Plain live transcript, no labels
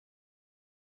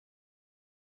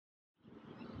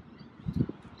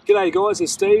G'day guys,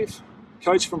 it's Steve,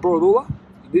 coach from Broadula.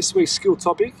 This week's skill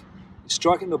topic is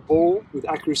striking the ball with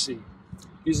accuracy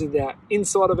using the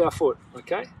inside of our foot,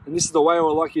 okay? And this is the way I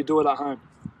would like you to do it at home.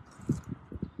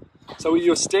 So with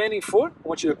your standing foot, I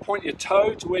want you to point your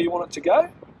toe to where you want it to go,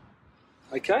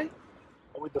 okay?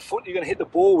 And with the foot you're going to hit the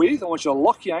ball with, I want you to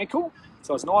lock your ankle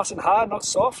so it's nice and hard, not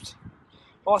soft.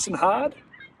 Nice and hard,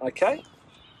 okay?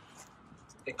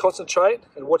 And concentrate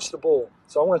and watch the ball.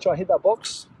 So I'm going to try and hit that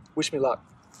box. Wish me luck.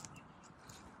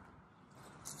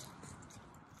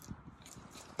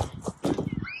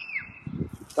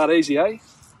 That easy, eh?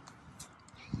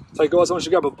 So guys, I want you to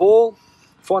grab a ball,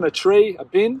 find a tree, a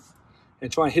bin,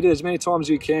 and try and hit it as many times as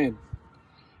you can.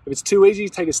 If it's too easy,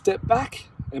 take a step back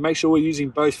and make sure we're using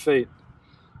both feet.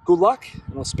 Good luck,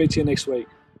 and I'll speak to you next week.